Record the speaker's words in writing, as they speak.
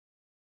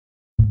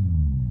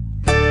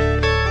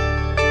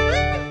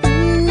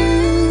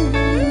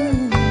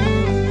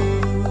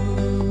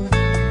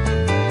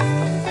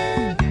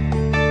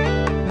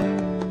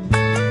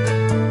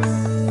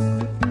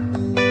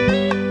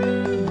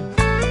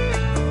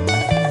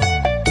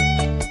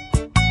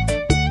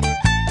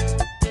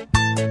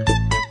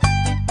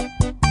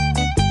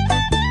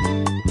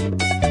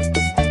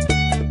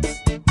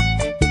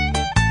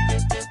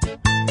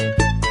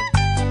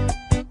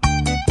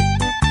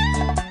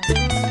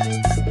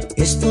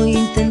Estoy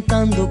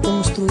intentando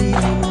construir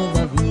mi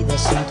nueva vida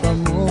sin tu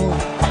amor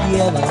y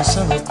he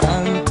avanzado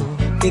tanto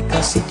que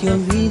casi te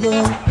olvido,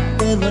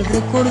 pero al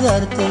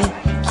recordarte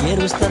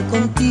quiero estar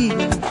contigo.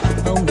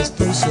 Aún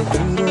estoy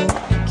seguro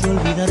que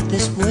olvidarte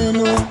es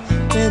bueno,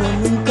 pero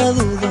nunca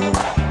dudo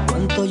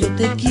cuánto yo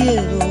te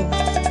quiero,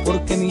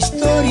 porque mi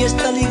historia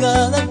está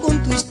ligada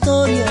con tu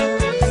historia,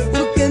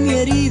 porque mi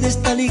herida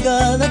está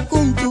ligada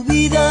con tu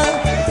vida.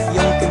 Y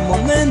aunque en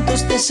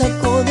momentos te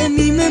sacó de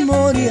mi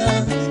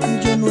memoria,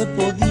 yo no he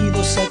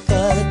podido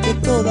sacarte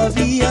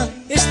todavía.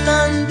 Es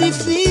tan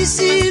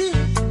difícil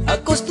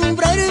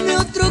acostumbrarme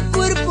a otro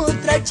cuerpo,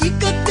 otra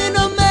chica que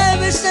no me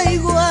besa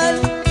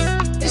igual.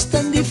 Es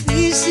tan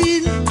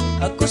difícil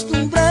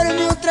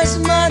acostumbrarme a otras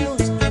manos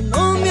que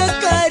no me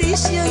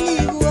acarician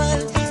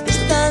igual.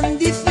 Es tan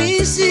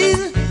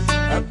difícil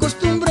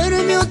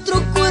acostumbrarme a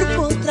otro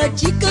cuerpo, otra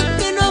chica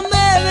que no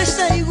me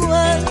besa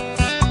igual.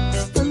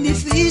 Es tan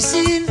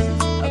difícil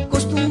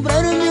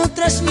acostumbrarme a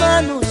otras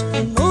manos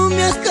que no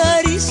me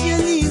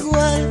acarician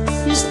igual.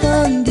 Es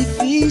tan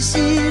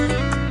difícil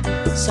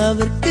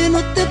saber que no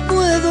te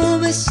puedo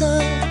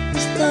besar.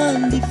 Es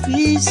tan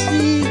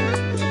difícil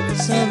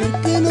saber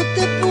que no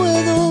te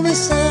puedo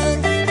besar.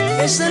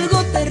 Es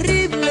algo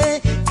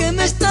terrible que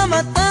me está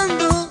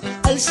matando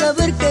al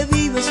saber que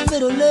vives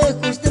pero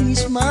lejos de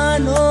mis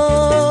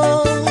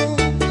manos.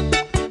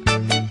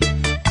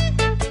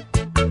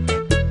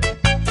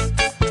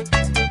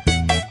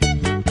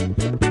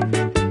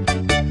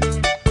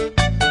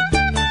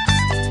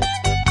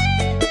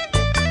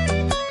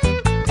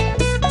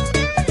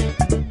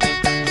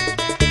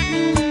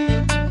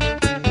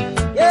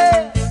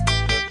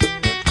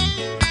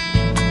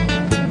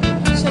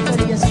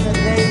 Zacarias,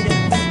 ferreira,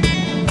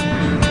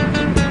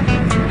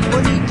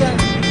 bonita.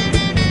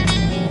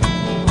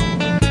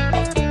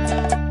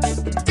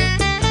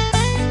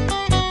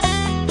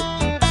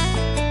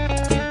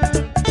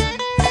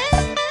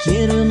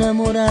 Quiero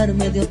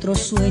enamorarme de otros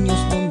sueños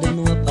donde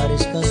no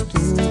aparezcas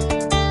tú,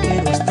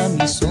 pero hasta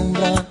mi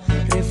sombra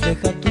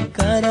refleja tu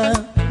cara,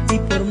 y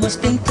por más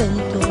que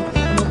intento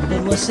no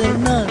puedo hacer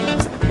nada.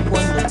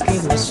 Cuando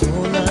quedo a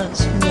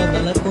solas me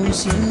habla la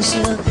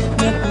conciencia,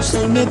 me acusa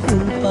y me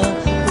culpa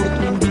por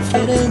tu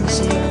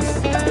indiferencia.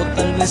 O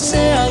tal vez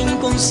sea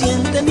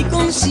inconsciente mi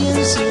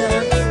conciencia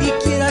y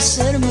quiera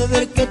hacerme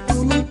ver que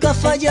tú nunca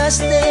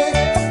fallaste,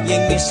 y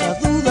en esa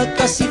duda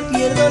casi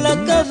pierdo la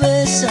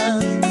cabeza.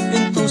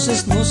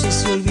 Entonces no sé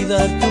si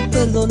olvidarte o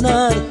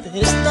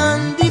perdonarte. Es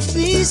tan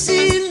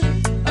difícil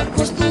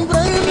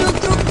acostumbrarme a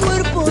otro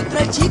cuerpo,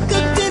 otra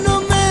chica que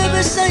no me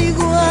besa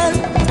igual.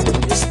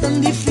 Es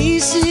tan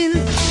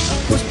difícil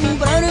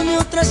acostumbrarme a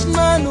otras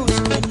manos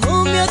que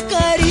no me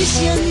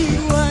acarician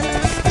igual.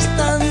 Es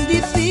tan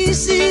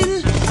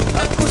difícil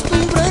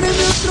acostumbrarme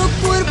a otro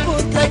cuerpo,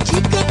 otra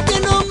chica que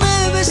no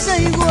me besa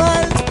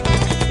igual.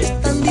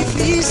 Es tan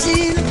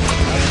difícil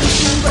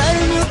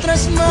acostumbrarme a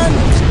otras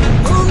manos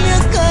que no me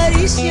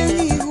acarician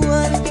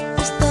igual.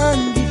 Es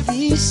tan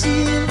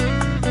difícil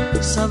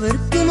saber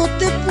que no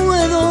te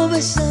puedo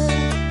besar.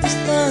 Es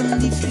tan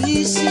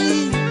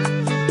difícil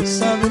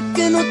saber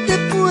que no te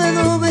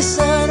puedo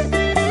besar.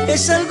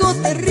 Es algo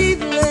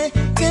terrible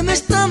que me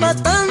está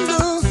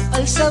matando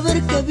al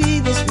saber que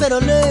vives pero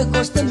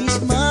lejos de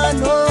mis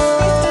manos.